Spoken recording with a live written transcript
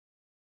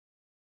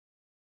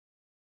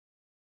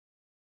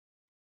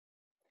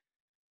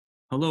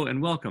Hello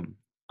and welcome.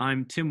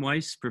 I'm Tim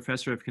Weiss,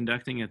 Professor of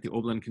Conducting at the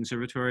Oberlin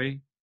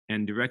Conservatory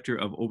and Director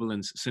of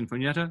Oberlin's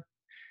Sinfonietta.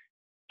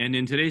 And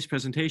in today's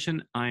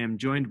presentation, I am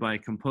joined by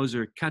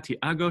composer Kati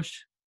Agócs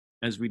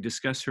as we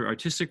discuss her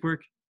artistic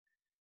work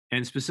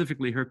and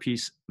specifically her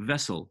piece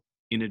Vessel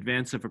in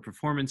advance of a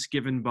performance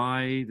given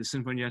by the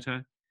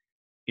Sinfonietta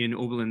in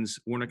Oberlin's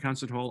Warner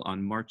Concert Hall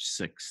on March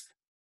 6th.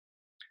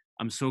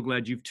 I'm so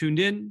glad you've tuned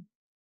in.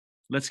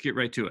 Let's get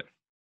right to it.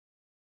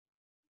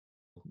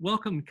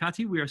 Welcome,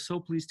 Kati. We are so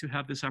pleased to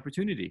have this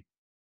opportunity.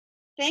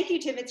 Thank you,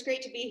 Tim. It's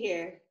great to be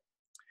here.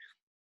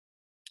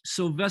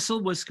 So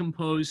Vessel was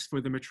composed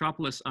for the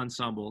Metropolis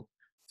Ensemble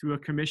through a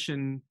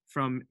commission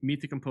from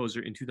Meet the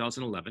Composer in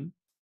 2011.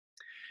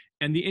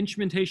 And the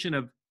instrumentation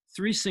of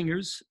 3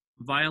 singers,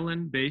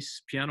 violin,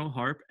 bass, piano,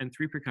 harp, and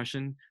 3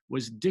 percussion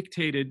was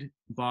dictated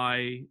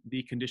by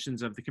the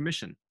conditions of the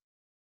commission.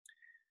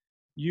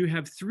 You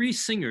have 3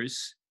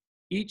 singers,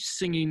 each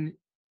singing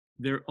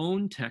their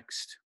own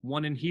text,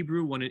 one in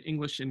Hebrew, one in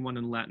English, and one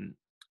in Latin.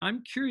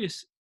 I'm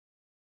curious,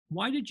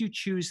 why did you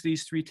choose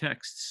these 3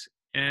 texts,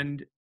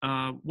 and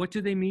what do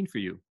they mean for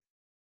you?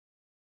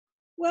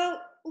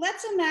 Well,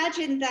 let's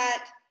imagine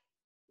that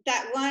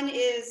one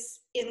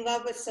is in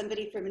love with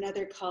somebody from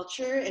another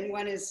culture, and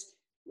one is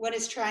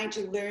trying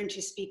to learn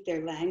to speak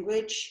their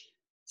language,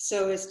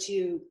 so as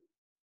to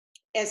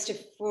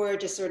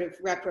forge a sort of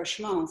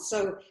rapprochement.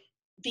 So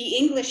the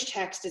English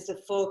text is the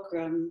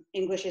fulcrum.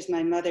 English is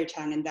my mother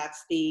tongue, and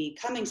that's the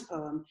Cummings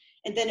poem.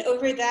 And then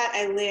over that,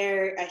 I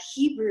layer a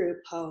Hebrew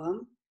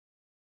poem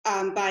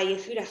by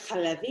Yehuda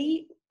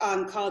Halevi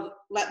called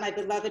Let My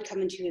Beloved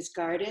Come Into His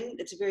Garden.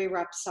 It's a very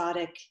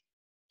rhapsodic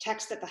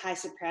text that the high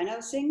soprano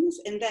sings.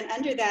 And then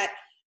under that,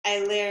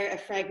 I layer a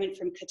fragment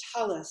from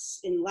Catullus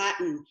in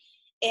Latin.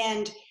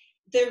 And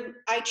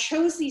I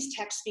chose these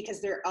texts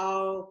because they're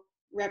all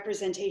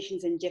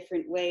representations in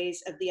different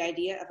ways of the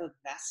idea of a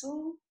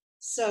vessel.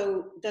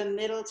 So the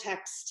middle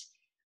text,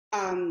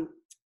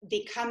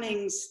 the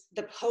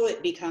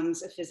poet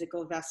becomes a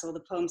physical vessel.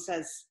 The poem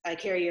says, I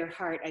carry your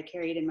heart, I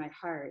carry it in my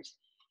heart.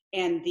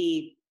 And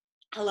the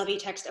Halevi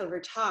text over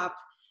top,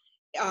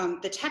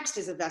 the text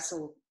is a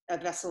vessel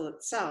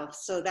itself.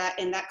 So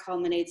that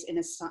culminates in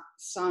a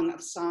song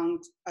of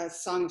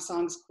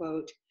songs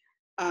quote,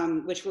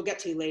 which we'll get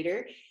to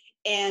later.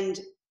 And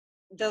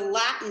the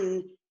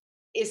Latin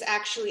is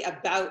actually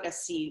about a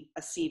sea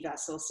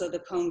vessel. So the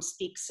poem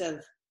speaks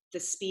of the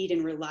speed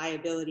and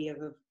reliability of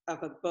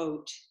a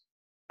boat.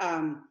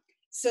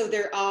 So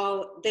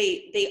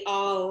they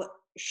all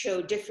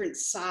show different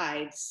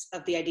sides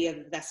of the idea of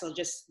a vessel,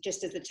 just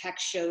as the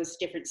text shows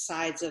different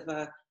sides of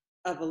a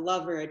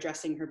lover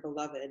addressing her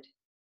beloved.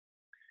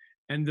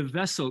 And the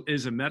vessel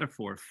is a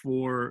metaphor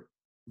for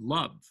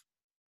love.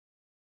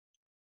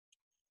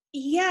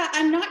 Yeah,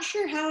 I'm not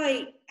sure how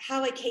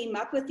I came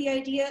up with the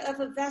idea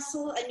of a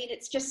vessel. I mean,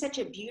 it's just such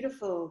a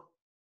beautiful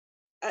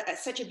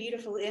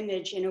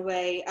image in a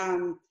way.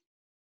 I'm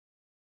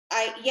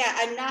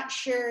not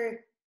sure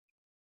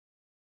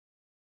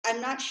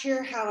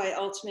how I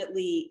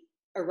ultimately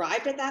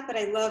arrived at that, but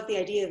I love the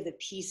idea of the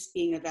piece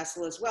being a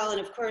vessel as well.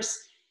 And of course,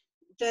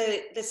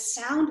 the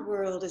sound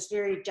world is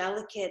very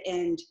delicate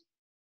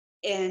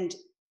and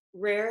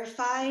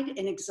rarefied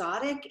and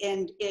exotic,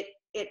 and it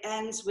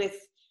ends with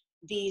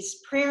these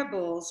prayer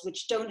bowls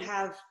which don't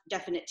have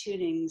definite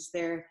tunings.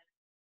 They're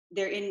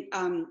in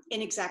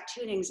inexact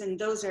tunings, and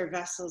those are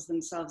vessels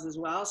themselves as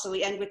well. So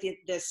we end with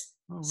this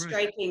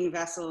striking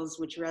vessels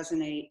which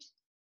resonate.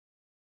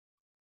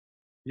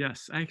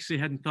 Yes, I actually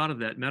hadn't thought of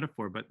that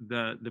metaphor, but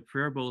the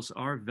prayer bowls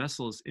are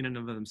vessels in and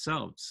of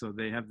themselves. So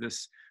they have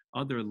this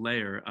other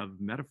layer of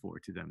metaphor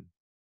to them.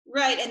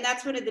 Right, and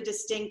that's one of the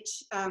distinct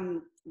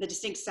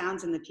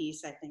sounds in the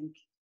piece, I think.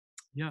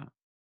 Yeah,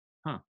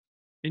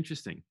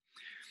 interesting.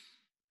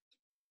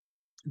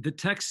 The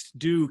texts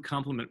do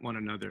complement one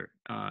another,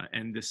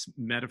 and this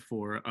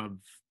metaphor of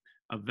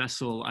a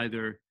vessel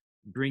either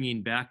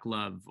bringing back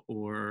love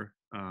or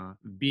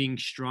being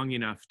strong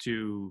enough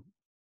to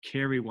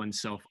carry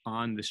oneself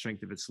on the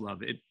strength of its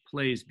love, it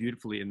plays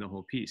beautifully in the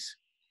whole piece.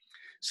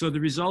 So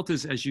the result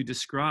is, as you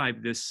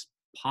describe, this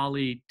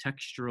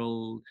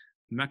polytextual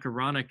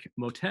macaronic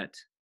motet.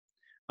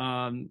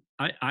 I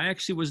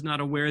actually was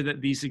not aware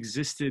that these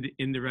existed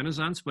in the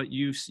Renaissance, but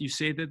you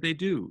say that they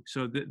do.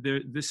 So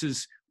this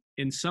is,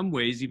 in some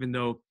ways, even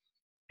though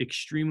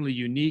extremely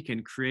unique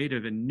and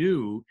creative and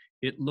new,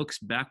 it looks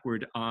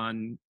backward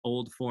on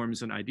old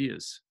forms and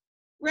ideas.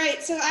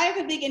 Right, so I have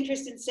a big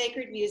interest in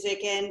sacred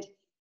music, and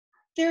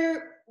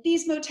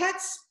these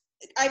motets,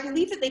 I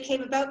believe that they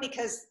came about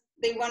because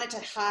they wanted to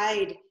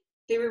hide,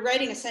 they were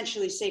writing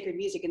essentially sacred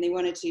music, and they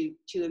wanted to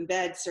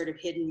embed sort of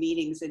hidden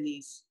meanings in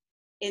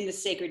the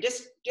sacred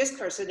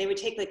discourse. So they would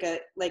take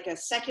like a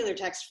secular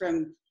text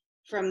from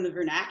the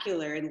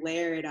vernacular and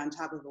layer it on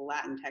top of the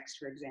Latin text,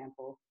 for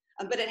example.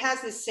 But it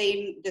has the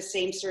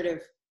same sort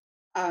of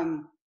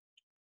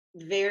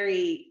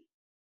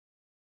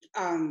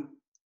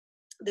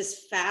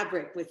this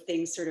fabric with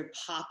things sort of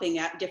popping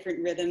at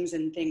different rhythms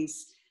and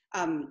things,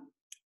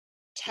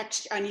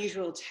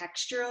 unusual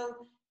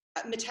textural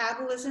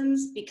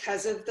metabolisms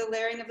because of the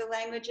layering of the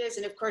languages.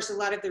 And of course, a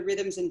lot of the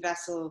rhythms in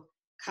Vessel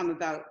come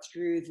about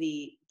through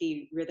the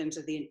rhythms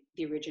of the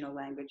original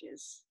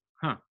languages.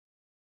 Huh.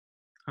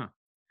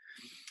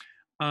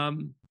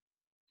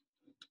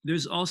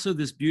 There's also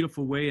this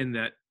beautiful way in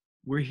that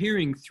we're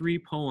hearing three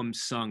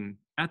poems sung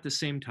at the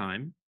same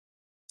time.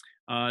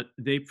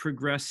 They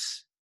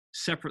progress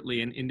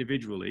separately and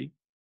individually.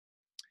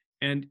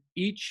 And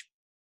each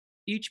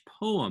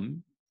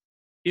poem,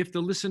 if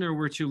the listener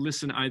were to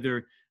listen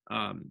either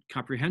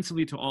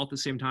comprehensively to all at the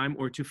same time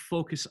or to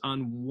focus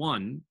on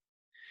one,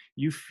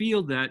 you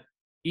feel that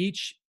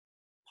each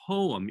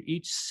poem,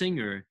 each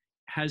singer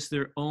has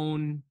their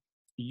own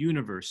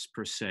universe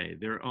per se,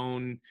 their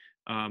own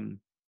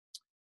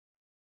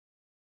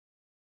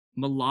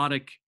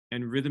melodic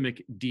and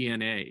rhythmic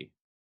DNA.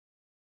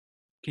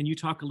 Can you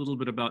talk a little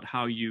bit about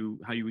how you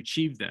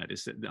achieve that?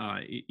 Is that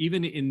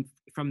even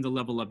from the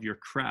level of your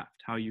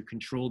craft, how you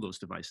control those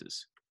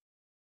devices?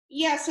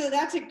 Yeah, so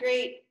that's a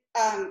great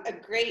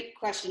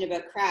question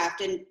about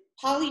craft. And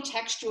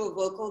polytextual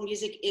vocal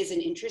music is an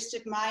interest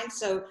of mine.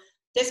 So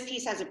this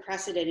piece has a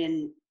precedent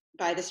in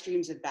By the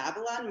Streams of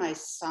Babylon, my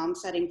psalm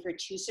setting for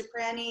 2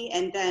 soprani,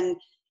 and then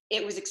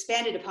it was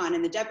expanded upon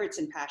in the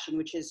Debrecen Passion,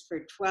 which is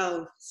for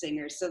 12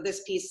 singers. So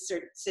this piece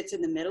sits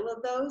in the middle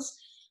of those.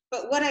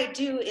 But what I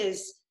do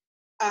is,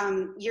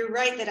 you're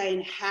right that I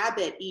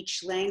inhabit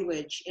each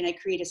language and I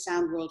create a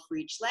sound world for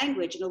each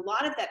language. And a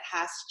lot of that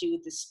has to do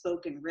with the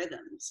spoken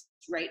rhythms,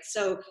 right?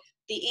 So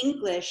the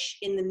English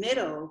in the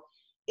middle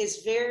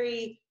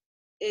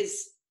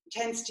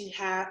tends to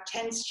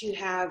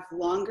have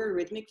longer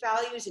rhythmic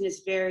values and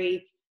is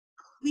very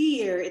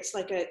clear. It's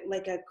like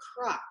a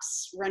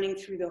crux running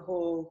through the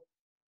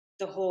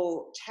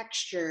whole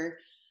texture,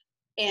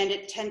 and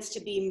it tends to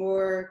be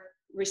more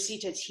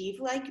recitative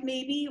like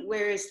maybe,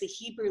 whereas the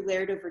Hebrew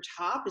layered over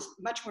top is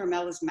much more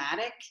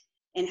melismatic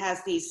and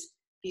has these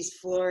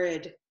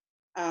florid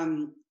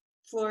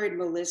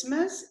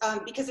melismas.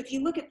 Because if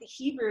you look at the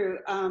Hebrew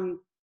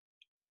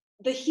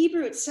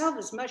itself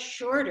is much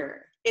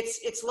shorter.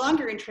 It's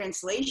longer in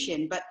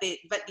translation, but the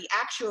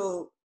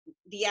actual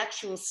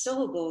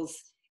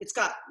syllables, it's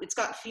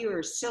got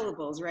fewer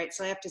syllables, right?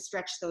 So I have to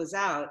stretch those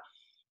out.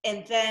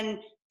 And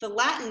then the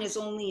Latin is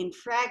only in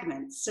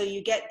fragments. So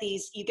you get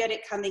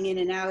it coming in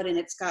and out, and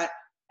it's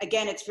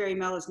very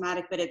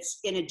melismatic, but it's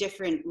in a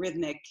different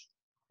rhythmic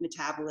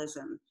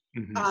metabolism.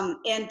 Mm-hmm.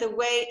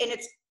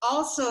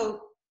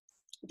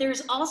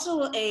 There's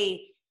also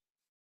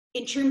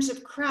in terms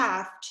of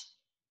craft,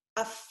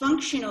 a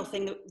functional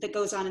thing that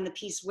goes on in the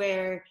piece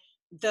where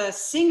the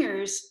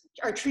singers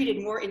are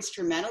treated more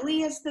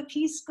instrumentally as the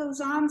piece goes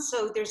on.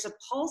 So there's a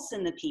pulse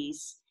in the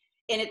piece,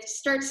 and it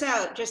starts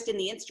out just in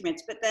the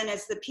instruments, but then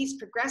as the piece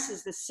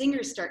progresses, the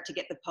singers start to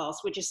get the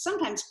pulse, which is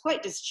sometimes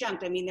quite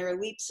disjunct. I mean, there are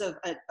leaps of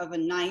a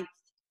ninth,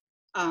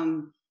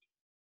 and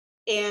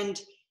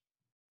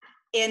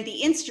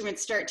the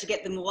instruments start to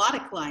get the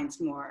melodic lines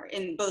more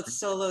in both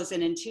solos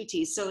and in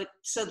tutti. So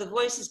the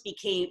voices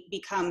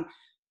become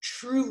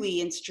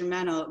truly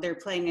instrumental. They're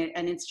playing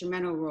an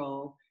instrumental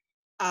role,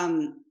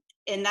 and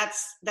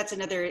that's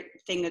another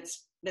thing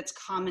that's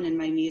common in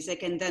my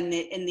music. And then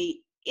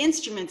the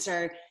instruments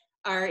are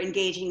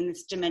engaging in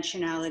this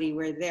dimensionality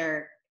where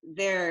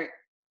they're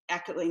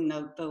echoing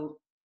the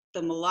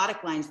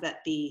melodic lines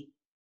that the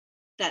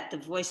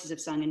voices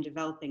have sung and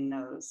developing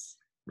those.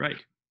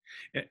 Right.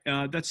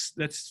 That's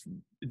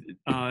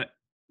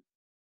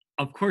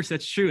of course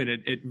that's true, and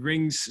it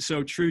rings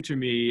so true to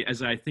me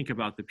as I think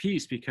about the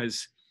piece,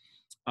 because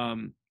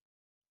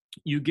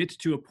you get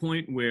to a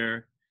point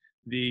where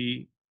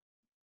the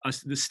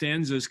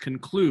stanzas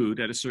conclude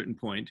at a certain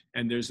point,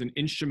 and there's an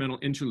instrumental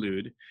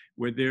interlude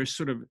where they're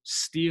sort of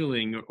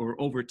stealing or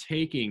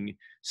overtaking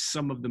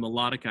some of the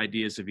melodic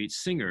ideas of each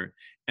singer.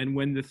 And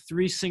when the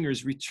three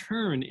singers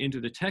return into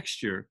the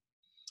texture,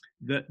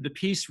 the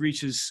piece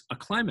reaches a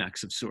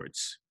climax of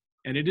sorts.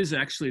 And it is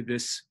actually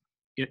this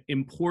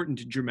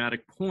important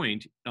dramatic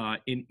point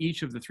in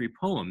each of the three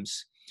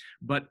poems.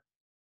 But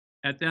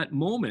at that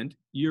moment,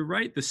 you're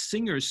right, the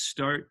singers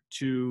start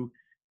to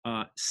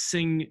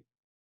sing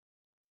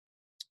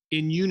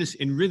in unison,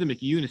 in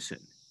rhythmic unison,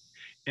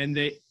 and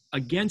they,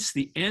 against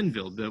the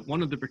anvil,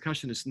 one of the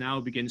percussionists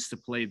now begins to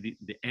play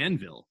the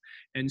anvil,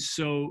 and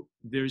so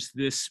there's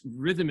this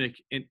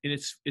rhythmic, and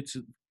it's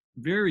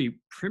very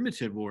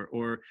primitive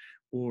or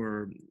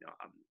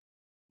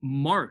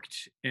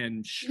marked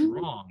and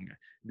strong,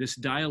 this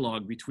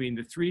dialogue between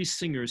the three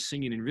singers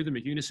singing in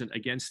rhythmic unison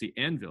against the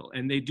anvil,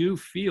 and they do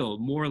feel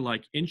more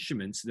like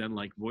instruments than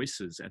like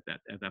voices at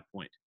that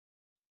point.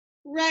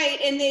 Right,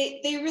 and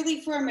they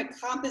really form a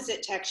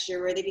composite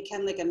texture where they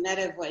become like a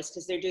meta voice,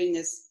 because they're doing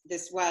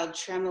this wild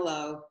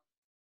tremolo,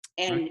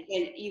 and right.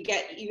 And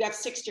you have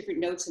 6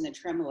 different notes in the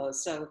tremolo.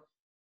 So,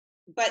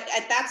 but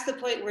that's the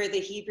point where the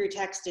Hebrew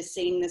text is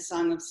singing the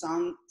Song of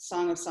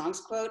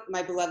Songs quote,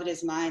 "My beloved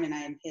is mine and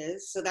I am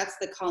his." So that's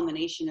the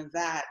culmination of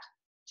that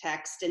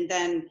text, and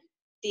then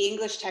the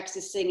English text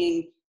is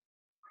singing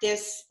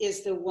this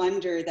is the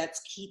wonder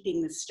that's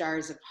keeping the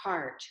stars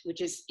apart,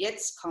 which is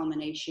its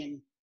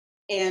culmination.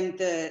 And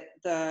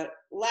the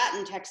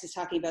Latin text is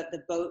talking about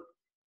the boat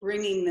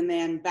bringing the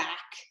man back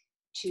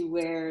to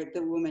where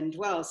the woman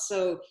dwells.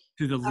 So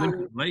to the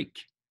limpid lake.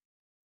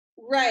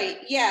 Right.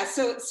 Yeah.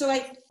 So I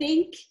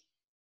think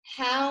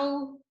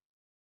how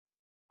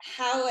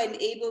I'm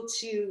able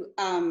to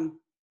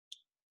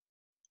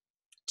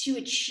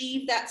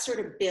achieve that sort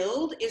of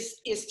build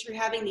is through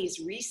having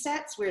these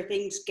resets where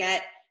things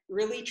get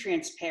really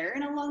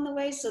transparent along the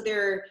way. So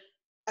there are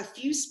a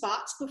few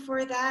spots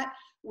before that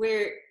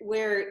where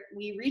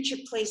we reach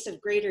a place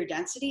of greater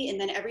density and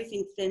then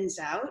everything thins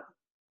out.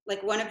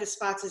 Like one of the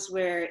spots is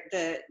where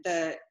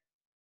the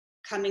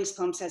Cummings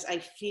poem says, "I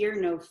fear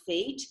no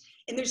fate."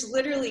 And there's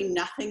literally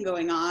nothing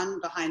going on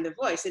behind the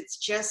voice. It's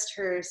just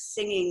her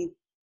singing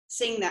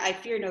that, "I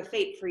fear no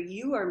fate, for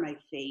you are my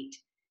fate."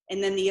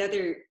 And then the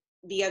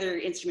other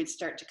instruments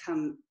start to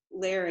come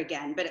layer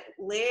again. But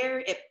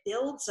it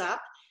builds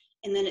up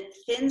and then it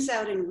thins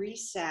out and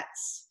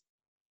resets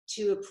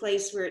to a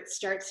place where it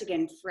starts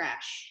again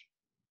fresh.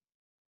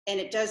 And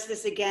it does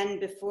this again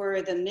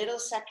before the middle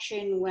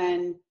section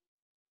when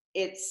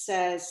it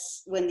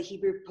says, when the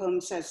Hebrew poem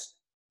says,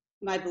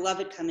 "My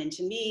beloved, come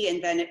into me,"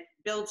 and then it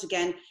builds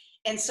again.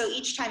 And so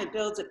each time it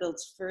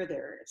builds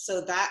further.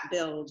 So that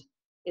build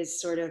is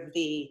sort of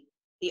the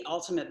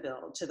ultimate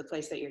build to the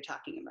place that you're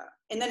talking about.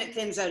 And then it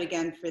thins out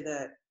again for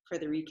the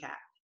recap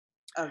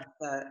of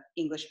the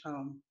English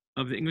poem.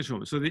 Of the English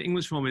poem. So the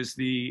English poem is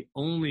the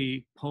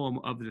only poem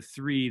of the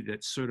three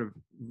that sort of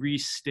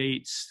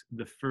restates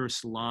the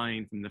first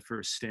line from the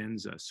first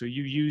stanza. So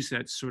you use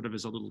that sort of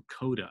as a little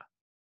coda.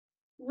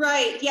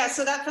 Right, yeah,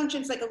 so that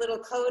functions like a little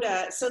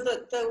coda. So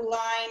the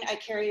line, "I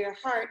carry your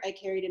heart, I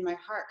carried in my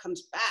heart,"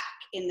 comes back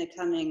in the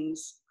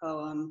Cummings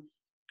poem.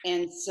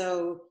 And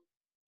so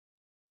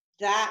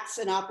that's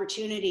an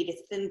opportunity to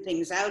thin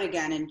things out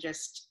again and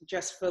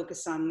just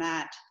focus on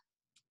that,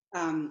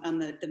 on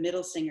the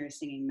middle singer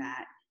singing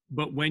that.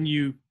 But when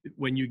you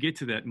get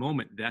to that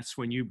moment, that's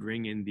when you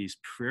bring in these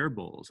prayer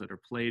bowls that are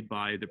played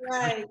by the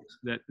percussionist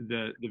that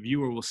the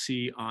viewer will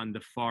see on the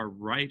far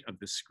right of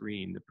the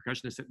screen. The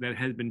percussionist that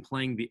had been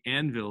playing the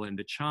anvil and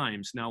the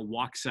chimes now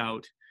walks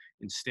out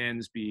and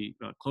stands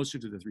closer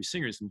to the three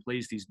singers and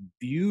plays these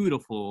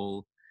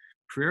beautiful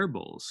prayer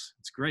bowls.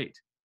 It's great.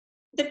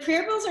 The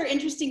prayer bowls are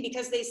interesting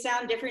because they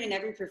sound different in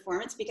every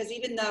performance, because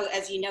even though,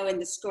 as you know, in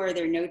the score,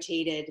 they're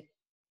notated,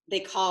 they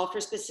call for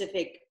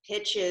specific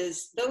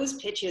pitches. Those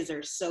pitches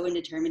are so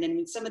indeterminate. I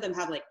mean, some of them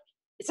have it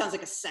sounds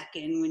like a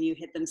second when you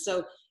hit them.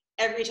 So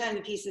every time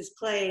the piece is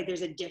played,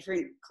 there's a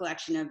different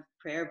collection of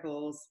prayer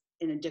bowls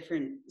in a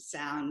different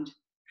sound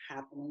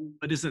happening.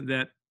 But isn't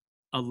that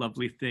a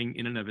lovely thing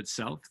in and of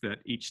itself, that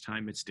each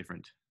time it's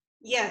different?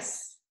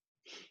 Yes.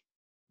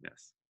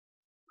 Yes.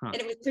 Huh.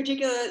 And it was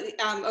particularly,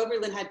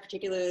 Oberlin had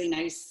particularly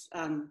nice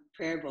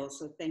prayer bowls.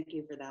 So thank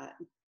you for that.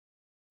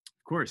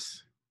 Of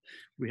course.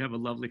 We have a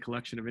lovely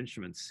collection of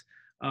instruments.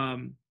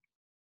 Trying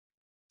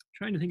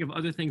to think of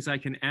other things I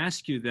can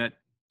ask you that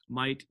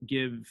might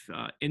give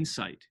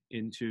insight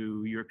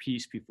into your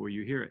piece before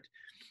you hear it.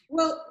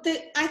 Well,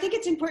 I think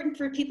it's important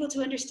for people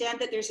to understand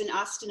that there's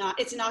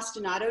it's an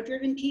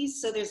ostinato-driven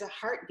piece, so there's a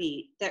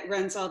heartbeat that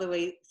runs all the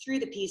way through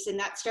the piece, and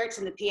that starts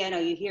on the piano.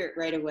 You hear it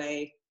right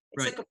away.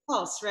 It's like a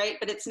pulse, right?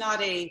 But it's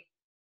not a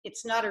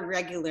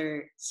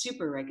regular,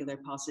 super regular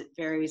pulse. It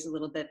varies a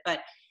little bit,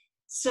 but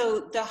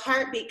so the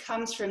heartbeat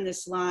comes from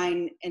this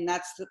line, and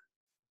that's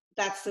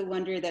the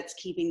wonder that's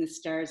keeping the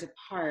stars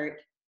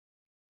apart.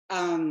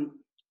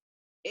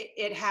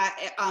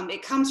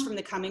 It comes from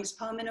the Cummings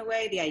poem in a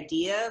way, the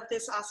idea of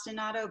this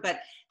ostinato,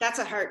 but that's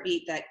a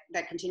heartbeat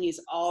that continues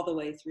all the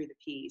way through the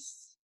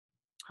piece.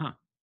 Huh.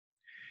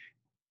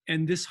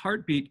 And this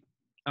heartbeat,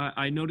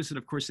 I notice it,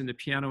 of course, in the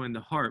piano and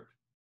the harp,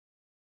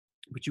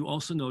 but you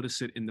also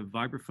notice it in the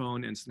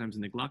vibraphone and sometimes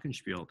in the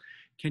glockenspiel.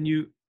 Can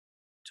you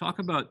talk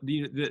about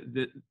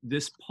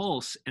this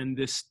pulse and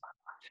this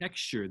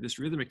texture, this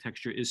rhythmic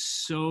texture is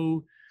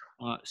so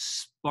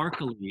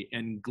sparkly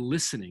and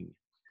glistening.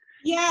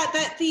 Yeah,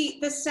 that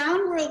the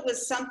sound world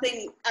was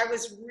something I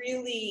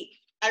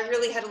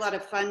really had a lot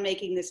of fun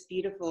making this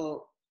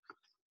beautiful,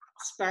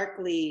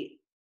 sparkly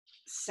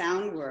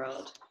sound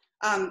world.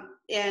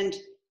 And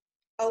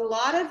a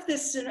lot of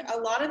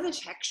the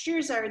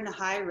textures are in the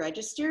high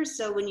register.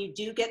 So when you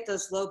do get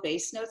those low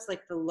bass notes,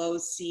 like the low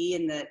C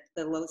and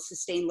the low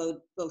sustained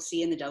low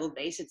C and the double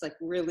bass, it's like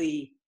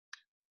really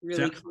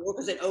cool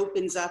because it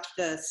opens up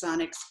the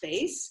sonic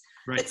space.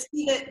 Right. But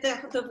see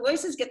the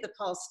voices get the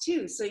pulse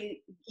too. So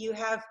you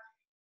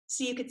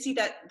could see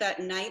that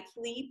ninth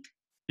leap.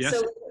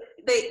 Yes.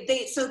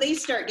 So they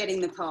start getting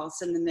the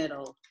pulse in the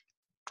middle,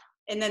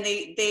 and then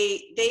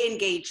they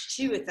engage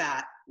too with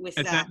that.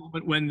 At that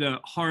moment when the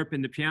harp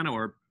and the piano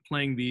are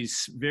playing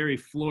these very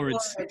florid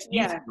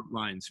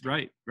lines,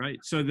 right.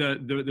 So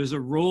there's a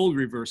role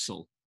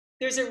reversal.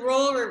 There's a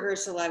role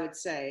reversal, I would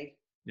say.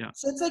 Yeah.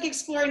 So it's like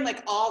exploring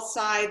like all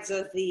sides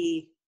of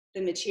the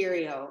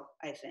material,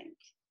 I think.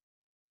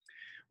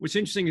 What's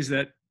interesting is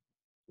that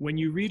when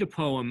you read a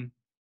poem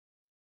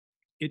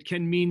it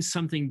can mean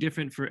something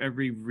different for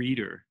every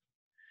reader,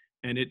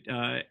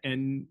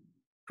 and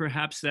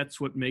perhaps that's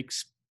what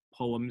makes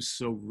poems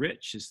so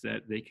rich, is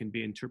that they can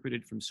be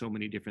interpreted from so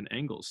many different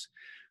angles.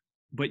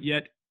 But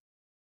yet,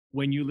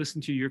 when you listen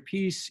to your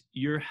piece,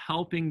 you're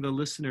helping the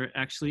listener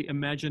actually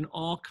imagine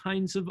all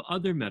kinds of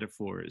other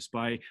metaphors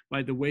by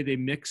the way they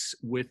mix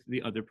with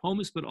the other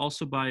poems, but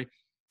also by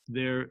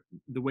the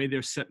way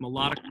they're set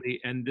melodically,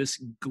 and this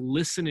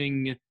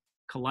glistening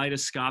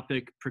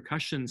kaleidoscopic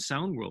percussion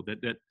sound world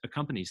that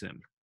accompanies them.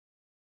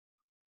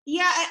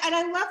 Yeah, and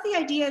I love the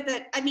idea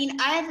that, I mean,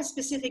 I have a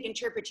specific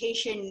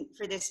interpretation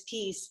for this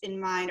piece in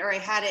mind, or I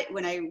had it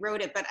when I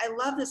wrote it, but I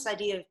love this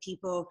idea of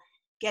people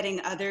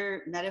getting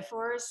other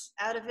metaphors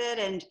out of it,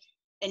 and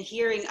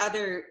hearing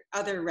other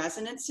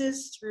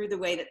resonances through the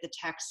way that the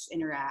texts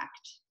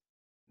interact.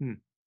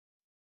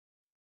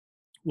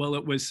 Well,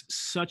 it was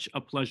such a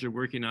pleasure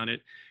working on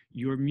it.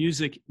 Your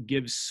music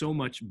gives so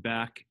much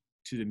back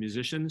to the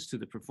musicians, to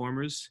the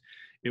performers.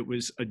 It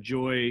was a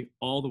joy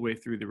all the way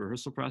through the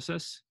rehearsal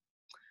process.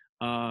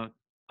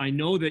 I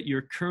know that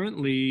you're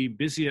currently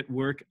busy at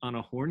work on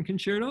a horn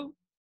concerto.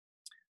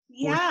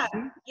 Yeah.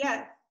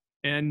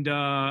 And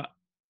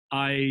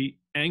I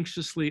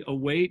anxiously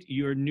await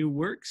your new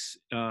works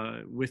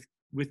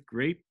with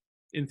great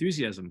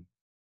enthusiasm.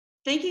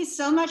 Thank you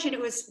so much. And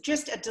it was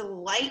just a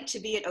delight to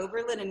be at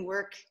Oberlin and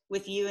work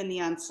with you and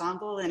the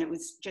ensemble. And it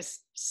was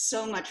just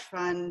so much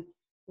fun,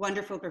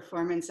 wonderful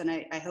performance. And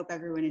I hope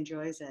everyone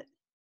enjoys it.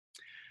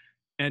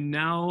 And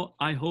now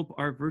I hope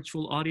our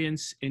virtual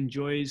audience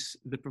enjoys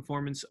the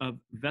performance of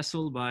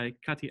Vessel by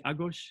Kati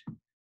Agócs.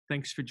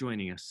 Thanks for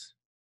joining us.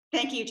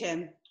 Thank you,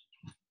 Tim.